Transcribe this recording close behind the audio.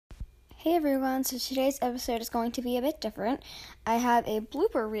Hey everyone, so today's episode is going to be a bit different. I have a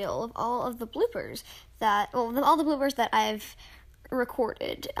blooper reel of all of the bloopers all the bloopers that I've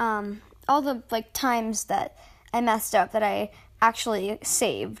recorded. All the times that I messed up that I actually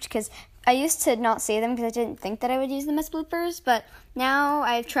saved, because I used to not save them because I didn't think that I would use them as bloopers, but now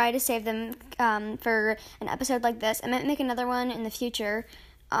I've tried to save them for an episode like this. I might make another one in the future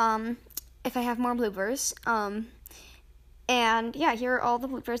if I have more bloopers. And yeah, here are all the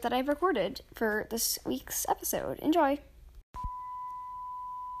bloopers that I've recorded for this week's episode. Enjoy!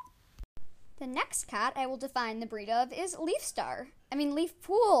 The next cat I will define the breed of is Leaf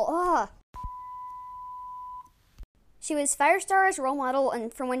Pool. Ugh. She was Firestar's role model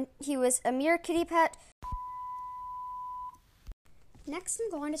and from when he was a mere kitty pet. Next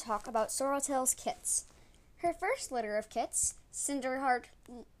I'm going to talk about Sorreltail's kits. Her first litter of kits, Cinderheart,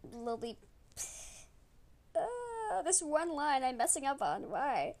 Lily... this one line I'm messing up on.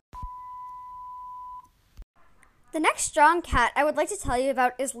 Why? The next strong cat I would like to tell you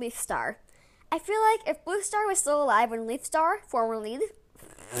about is Leafstar. I feel like if Bluestar was still alive when Leafstar, formerly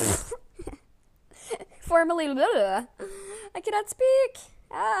I cannot speak.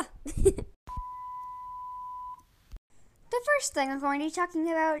 The first thing I'm going to be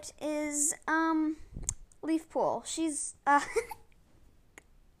talking about is Leaf Pool. She's God.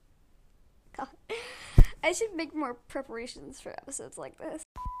 I should make more preparations for episodes like this.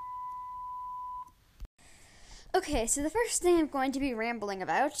 Okay, so the first thing I'm going to be rambling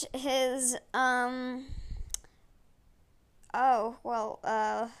about is,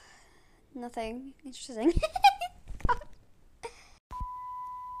 nothing interesting.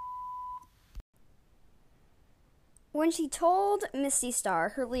 When she told Misty Star,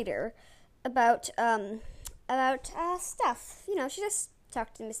 her leader, about stuff, she just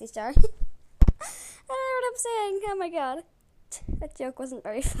talked to Misty Star. I don't know what I'm saying. Oh my god. That joke wasn't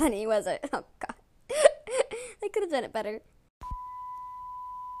very funny, was it? Oh god. I could have done it better.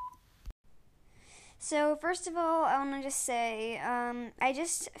 So, first of all, I want to just say, I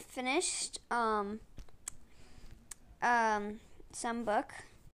just finished, some book.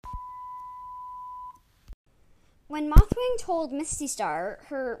 When Mothwing told Misty Star,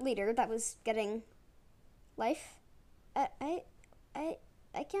 her leader, that was getting life, I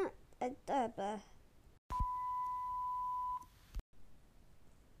can't,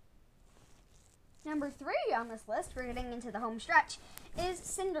 Number 3 on this list, we're getting into the home stretch, is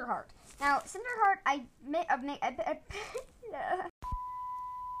Cinderheart. Now, Cinderheart,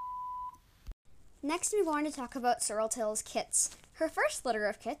 Next, we're going to talk about Sorreltail's kits. Her first litter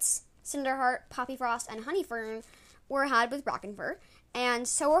of kits, Cinderheart, Poppyfrost, and Honeyfern, were had with Brockenfur, and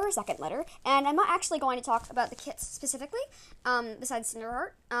so were her second litter. And I'm not actually going to talk about the kits specifically, besides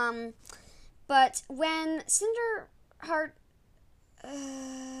Cinderheart. But when Cinderheart...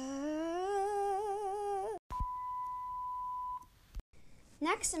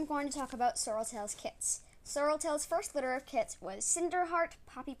 Next, I'm going to talk about Sorreltail's kits. Sorreltail's first litter of kits was Cinderheart,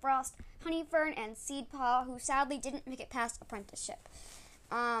 Poppyfrost, Honeyfern, and Seedpaw, who sadly didn't make it past apprenticeship.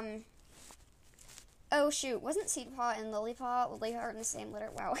 Oh shoot, wasn't Seedpaw and Lilyheart in the same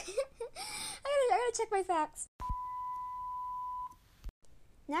litter? Wow. I gotta check my facts.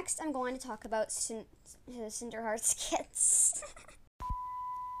 Next, I'm going to talk about Cinderheart's kits.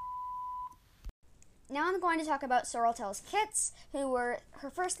 Now I'm going to talk about Sorreltail's kits, her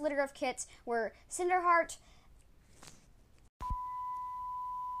first litter of kits were Cinderheart.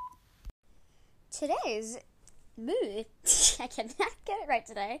 I cannot get it right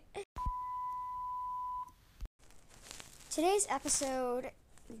today. Today's episode...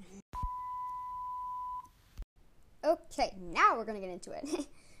 Okay, now we're going to get into it.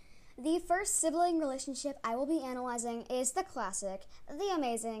 The first sibling relationship I will be analyzing is the classic, the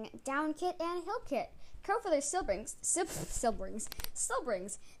amazing Down Kit and Hill Kit. Co for their siblings.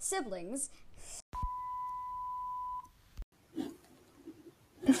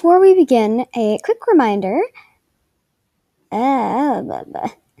 Before we begin, a quick reminder. What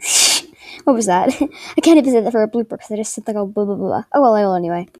was that? I can't even say that for a blooper because I just said blah blah blah. Oh well, I will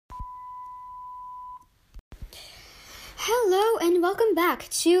anyway. Hello and welcome back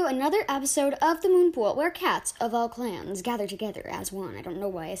to another episode of the Moonpool, where cats of all clans gather together as one. I don't know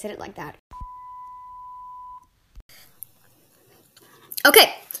why I said it like that.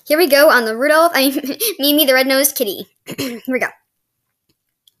 Okay, here we go on the Mimi the Red-Nosed Kitty. Here we go.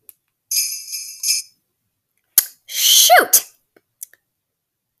 Shoot!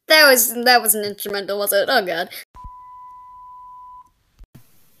 That was an instrumental, was it? Oh god.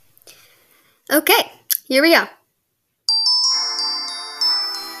 Okay, here we go.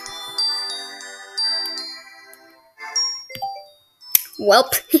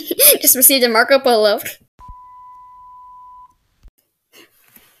 Welp. Just received a Marco Polo.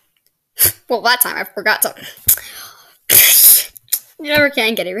 Well, that time I forgot to. You never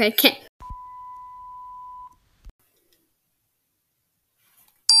can get it right, can.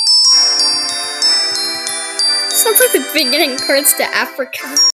 Sounds like the beginning cards to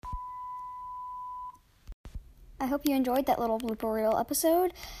Africa. I hope you enjoyed that little blooper reel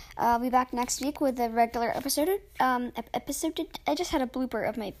episode. I'll be back next week with a regular episode. I just had a blooper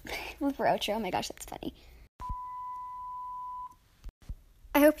of my blooper outro. Oh my gosh, that's funny.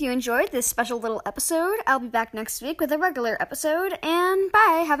 I hope you enjoyed this special little episode. I'll be back next week with a regular episode, and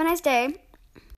bye. Have a nice day.